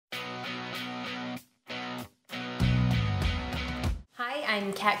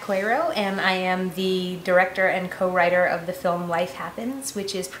I'm Kat Coiro, and I am the director and co-writer of the film Life Happens,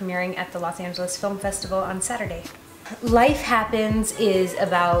 which is premiering at the Los Angeles Film Festival on Saturday. Life Happens is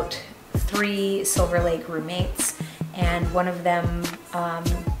about 3 Silver Lake roommates, and one of them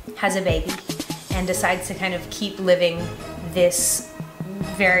has a baby and decides to kind of keep living this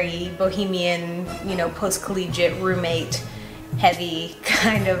very bohemian, post-collegiate roommate heavy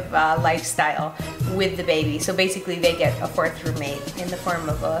kind of lifestyle with the baby. So basically they get a 4th roommate in the form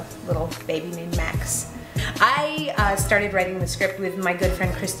of a little baby named Max. I started writing the script with my good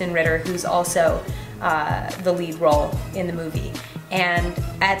friend Kristen Ritter, who's also the lead role in the movie. And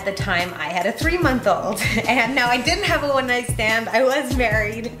at the time I had a 3-month-old, and now I didn't have a one-night stand, I was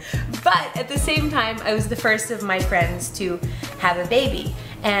married, but at the same time I was the first of my friends to have a baby.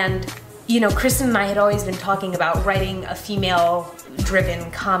 And Kristen and I had always been talking about writing a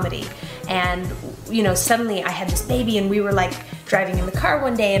female-driven comedy, and suddenly I had this baby, and we were like driving in the car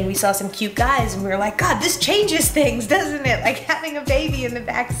one day and we saw some cute guys and we were like, God, this changes things, doesn't it? Like having a baby in the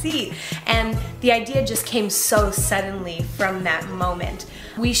back seat. And the idea just came so suddenly from that moment.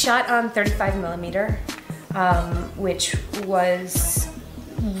 We shot on 35mm, which was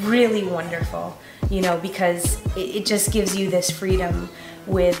really wonderful, because it just gives you this freedom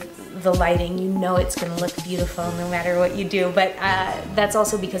with the lighting. It's gonna look beautiful no matter what you do. But that's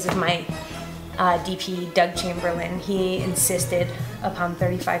also because of my DP, Doug Chamberlain. He insisted upon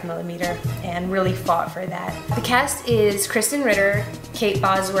 35mm and really fought for that. The cast is Kristen Ritter, Kate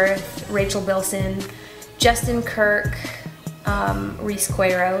Bosworth, Rachel Bilson, Justin Kirk, Reese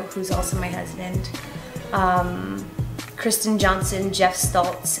Coiro, who's also my husband, Kristen Johnson, Jeff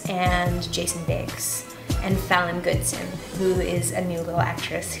Stoltz, and Jason Biggs, and Fallon Goodson, who is a new little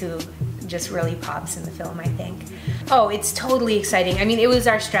actress who just really pops in the film, I think. Oh, it's totally exciting. I mean, it was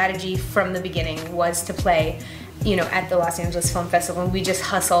our strategy from the beginning, was to play, at the Los Angeles Film Festival, and we just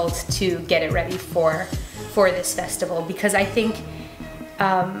hustled to get it ready for this festival, because I think,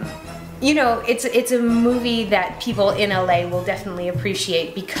 it's a movie that people in LA will definitely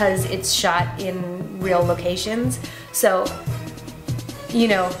appreciate because it's shot in real locations. So,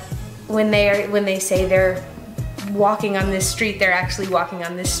 when they say they're walking on this street, they're actually walking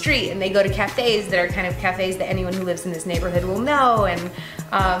on this street, and they go to cafes that are kind of cafes that anyone who lives in this neighborhood will know, and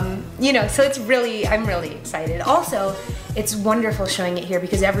so I'm really excited. Also, it's wonderful showing it here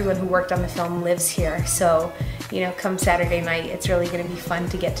because everyone who worked on the film lives here, so come Saturday night, it's really going to be fun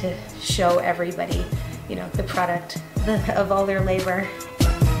to get to show everybody the product of all their labor.